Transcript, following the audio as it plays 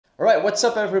Alright, what's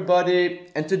up everybody?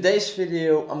 In today's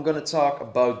video I'm gonna talk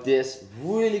about this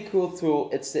really cool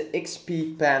tool. It's the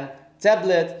XP-PEN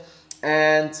tablet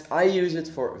and I use it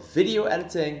for video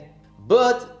editing.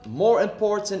 But more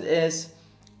important is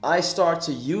I start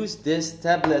to use this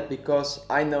tablet because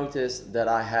I noticed that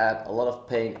I had a lot of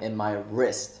pain in my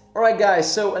wrist. Alright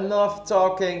guys, so enough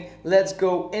talking, let's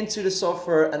go into the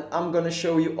software and I'm gonna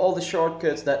show you all the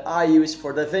shortcuts that I use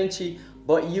for Davinci,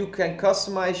 but you can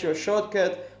customize your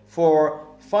shortcut for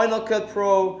Final Cut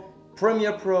Pro,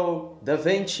 Premiere Pro,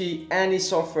 Davinci, any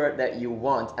software that you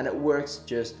want, and it works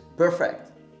just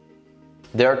perfect.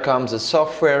 There comes the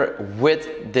software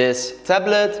with this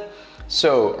tablet.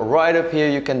 So right up here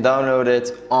you can download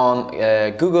it on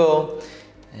Google.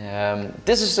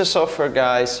 This is the software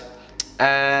guys,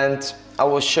 and I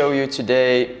will show you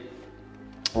today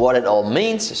what it all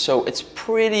means. So it's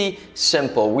pretty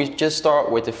simple. We just start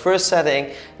with the first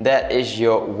setting, that is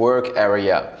your work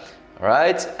area.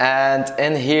 Right, and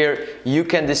in here you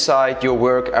can decide your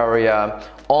work area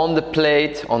on the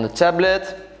plate, on the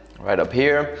tablet, right up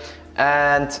here.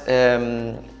 And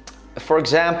for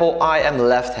example, I am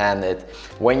left-handed.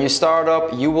 When you start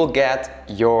up, you will get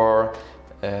your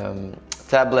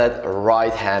tablet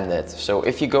right-handed. So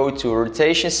if you go to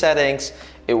rotation settings,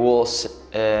 it will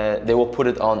they will put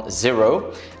it on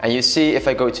 0, and you see if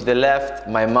I go to the left,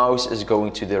 my mouse is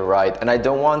going to the right, and I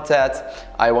don't want that.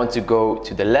 I want to go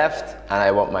to the left and I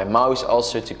want my mouse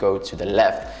also to go to the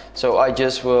left. So I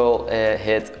just will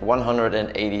hit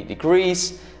 180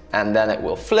 degrees and then it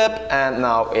will flip, and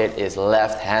now it is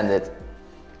left-handed.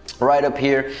 Right up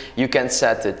here you can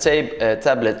set the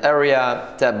tablet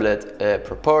area, tablet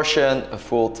proportion, a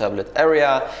full tablet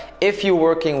area. If you're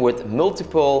working with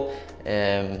multiple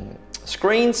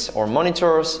screens or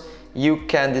monitors, you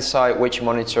can decide which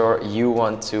monitor you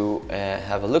want to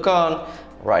have a look on.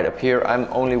 Right up here I'm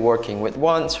only working with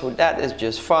one, so that is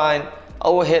just fine. I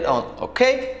will hit on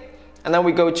OK, and then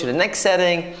we go to the next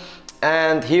setting,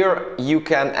 and here you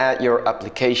can add your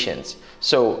applications.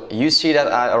 So you see that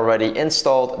I already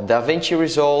installed Davinci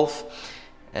Resolve.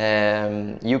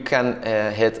 You can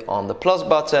hit on the plus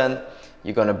button,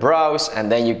 you're gonna browse,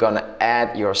 and then you're gonna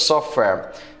add your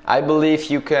software. I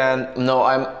believe you can, no,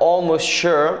 I'm almost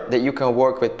sure that you can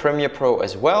work with Premiere Pro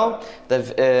as well.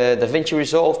 Davinci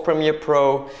Resolve, Premiere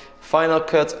Pro, Final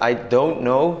Cut, I don't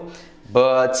know,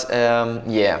 but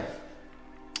yeah.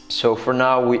 So for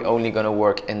now we only gonna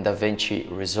work in Davinci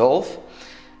Resolve.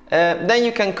 Then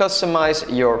you can customize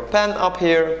your pen up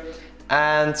here,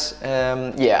 and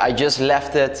yeah, I just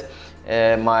left it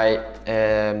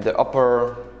the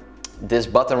upper, this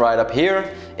button right up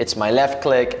here, it's my left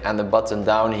click, and the button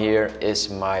down here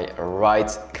is my right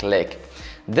click.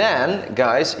 Then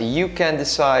guys, you can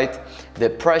decide the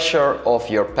pressure of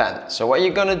your pen. So what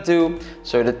you're gonna do,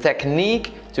 so the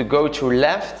technique to go to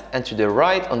left and to the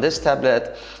right on this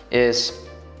tablet is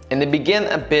in the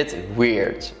beginning a bit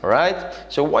weird, right?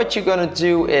 So what you're gonna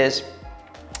do is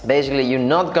basically you're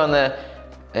not gonna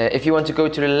if you want to go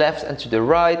to the left and to the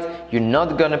right, you're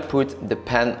not gonna put the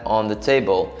pen on the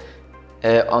table,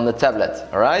 on the tablet,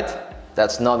 all right?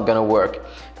 That's not gonna work,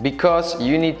 because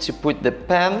you need to put the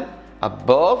pen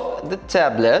above the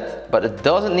tablet, but it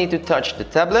doesn't need to touch the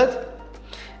tablet,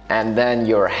 and then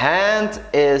your hand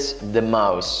is the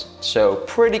mouse. So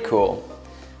pretty cool,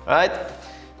 right?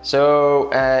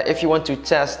 So if you want to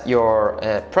test your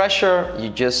pressure, you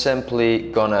just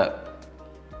simply gonna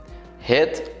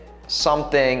hit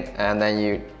something and then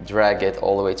you drag it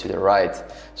all the way to the right.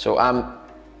 So I'm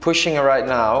pushing it right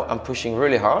now, I'm pushing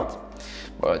really hard,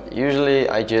 but usually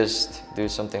I just do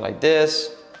something like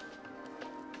this.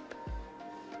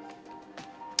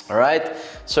 All right,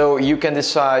 so you can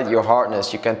decide your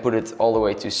hardness. You can put it all the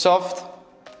way to soft,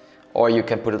 or you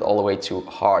can put it all the way to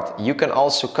hard. You can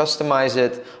also customize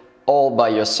it all by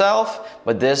yourself,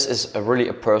 but this is really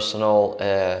a personal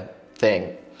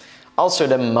thing. Also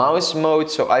the mouse mode,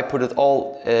 so I put it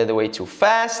all the way to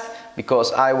fast,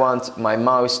 because I want my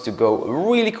mouse to go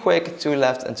really quick to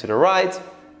left and to the right.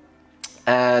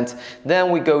 And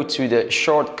then we go to the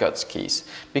shortcuts keys,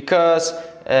 because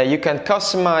you can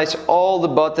customize all the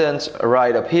buttons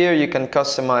right up here. You can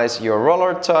customize your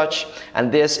roller touch, and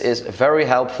this is very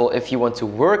helpful if you want to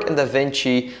work in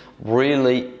Davinci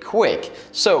really quick.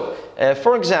 So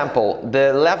for example,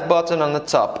 the left button on the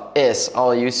top is,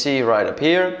 all you see right up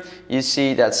here, you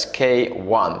see that's K1,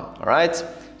 all right?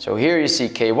 So here you see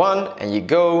K1, and you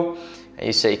go and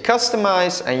you say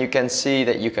customize, and you can see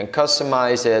that you can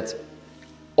customize it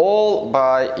all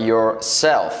by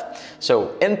yourself.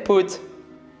 So input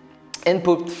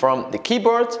from the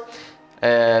keyboard,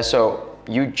 so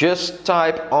you just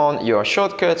type on your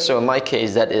shortcut. So in my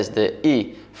case that is the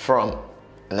E from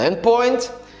an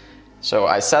endpoint. So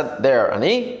I set there an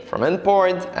E from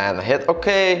endpoint and hit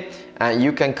OK, and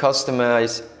you can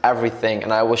customize everything,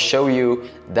 and I will show you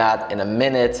that in a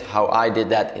minute how I did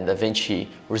that in Davinci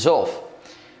Resolve.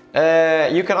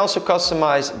 You can also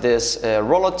customize this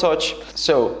roller touch.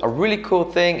 So a really cool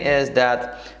thing is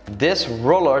that this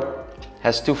roller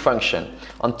has two functions.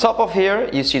 On top of here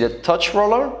you see the touch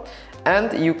roller,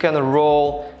 and you can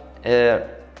roll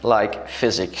like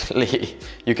physically.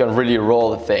 You can really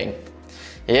roll the thing.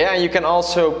 Yeah, you can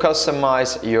also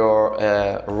customize your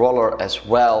roller as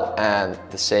well, and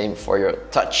the same for your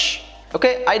touch.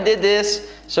 Okay, I did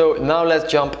this, so now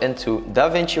let's jump into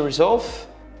Davinci Resolve.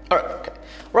 Alright, okay.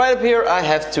 Right up here I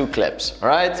have two clips,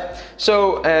 alright?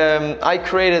 So I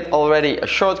created already a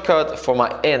shortcut for my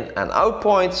in and out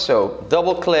point, so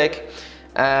double click,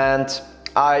 and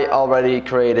I already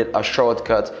created a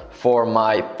shortcut for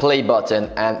my play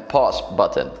button and pause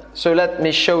button. So let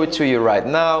me show it to you right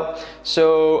now.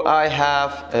 So I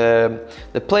have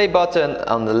the play button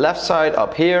on the left side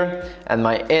up here, and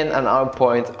my in and out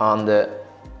point on the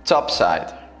top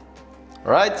side.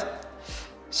 Right?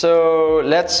 So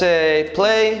let's say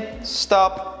play,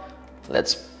 stop.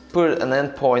 Let's put an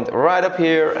endpoint right up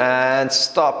here and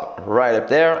stop right up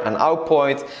there, an out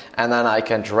point, and then I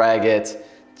can drag it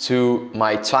to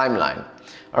my timeline.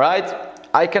 Alright?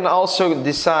 I can also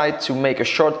decide to make a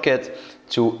shortcut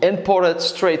to import it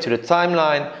straight to the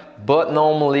timeline, but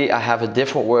normally I have a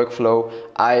different workflow.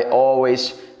 I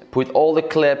always put all the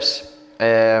clips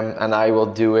and I will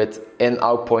do it in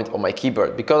out point on my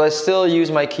keyboard, because I still use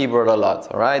my keyboard a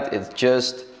lot. Alright, it's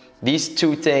just, these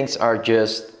two things are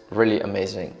just really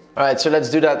amazing. Alright, so let's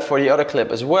do that for the other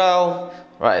clip as well.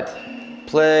 Right,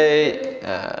 play,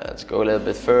 let's go a little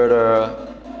bit further.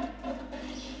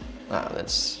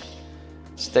 Let's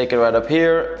take it right up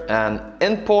here, and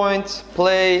endpoint,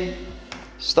 play,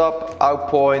 stop, out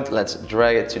point. Let's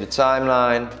drag it to the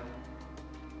timeline.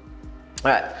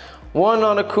 Alright, one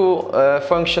other cool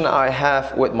function I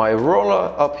have with my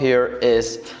roller up here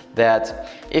is that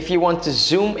if you want to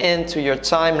zoom into your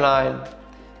timeline,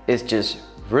 it's just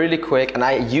really quick, and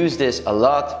I use this a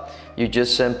lot. You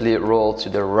just simply roll to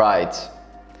the right.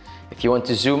 If you want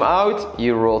to zoom out,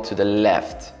 you roll to the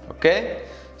left. Okay,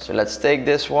 so let's take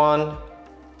this one.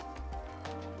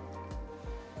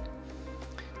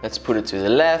 Let's put it to the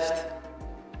left,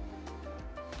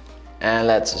 and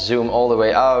let's zoom all the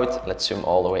way out. Let's zoom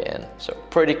all the way in. So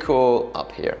pretty cool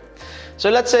up here.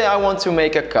 So let's say I want to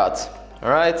make a cut.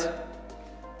 All right.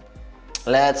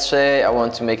 Let's say I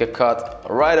want to make a cut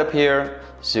right up here,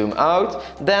 zoom out.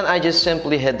 Then I just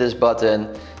simply hit this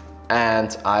button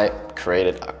and I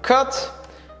created a cut,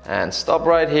 and stop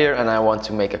right here, and I want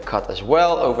to make a cut as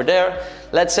well over there.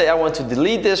 Let's say I want to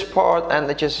delete this part, and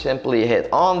I just simply hit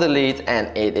on delete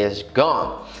and it is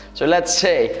gone. So let's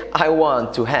say I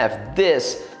want to have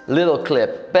this little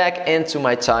clip back into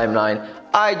my timeline.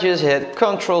 I just hit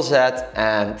Ctrl Z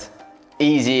and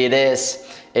easy it is.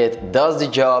 It does the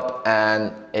job,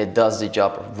 and it does the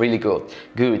job really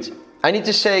good. I need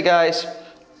to say, guys,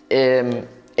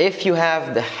 if you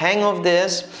have the hang of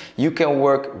this, you can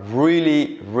work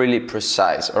really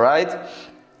precise, all right?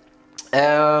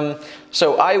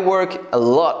 So I work a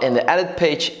lot in the edit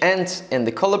page and in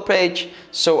the color page,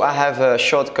 so I have a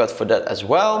shortcut for that as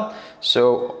well.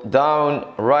 So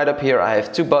down right up here I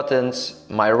have two buttons.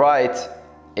 My right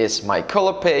is my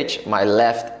color page, my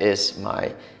left is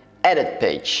my edit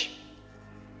page.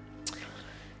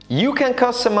 You can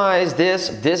customize this.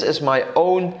 This is my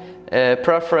own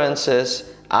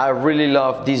preferences. I really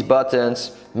love these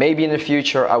buttons. Maybe in the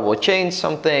future I will change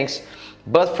some things,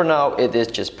 but for now it is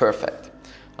just perfect.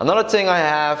 Another thing I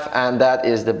have, and that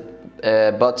is the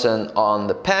button on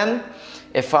the pen.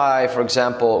 If I, for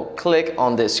example, click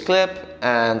on this clip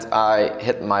and I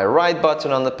hit my right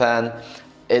button on the pen,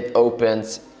 it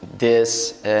opens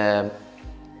this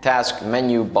task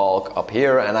menu bulk up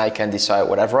here, and I can decide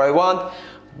whatever I want.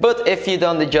 But if you've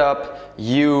done the job,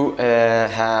 you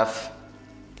have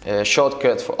a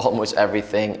shortcut for almost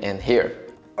everything in here.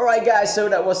 Alright guys, so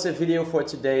that was the video for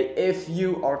today. If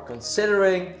you are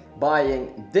considering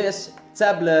buying this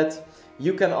tablet,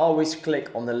 you can always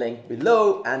click on the link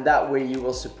below, and that way you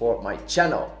will support my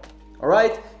channel.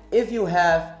 Alright, if you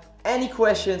have any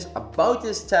questions about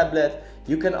this tablet,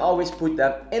 you can always put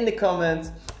them in the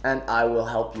comments and I will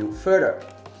help you further.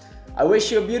 I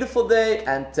wish you a beautiful day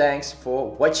and thanks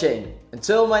for watching.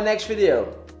 Until my next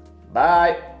video.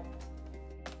 Bye.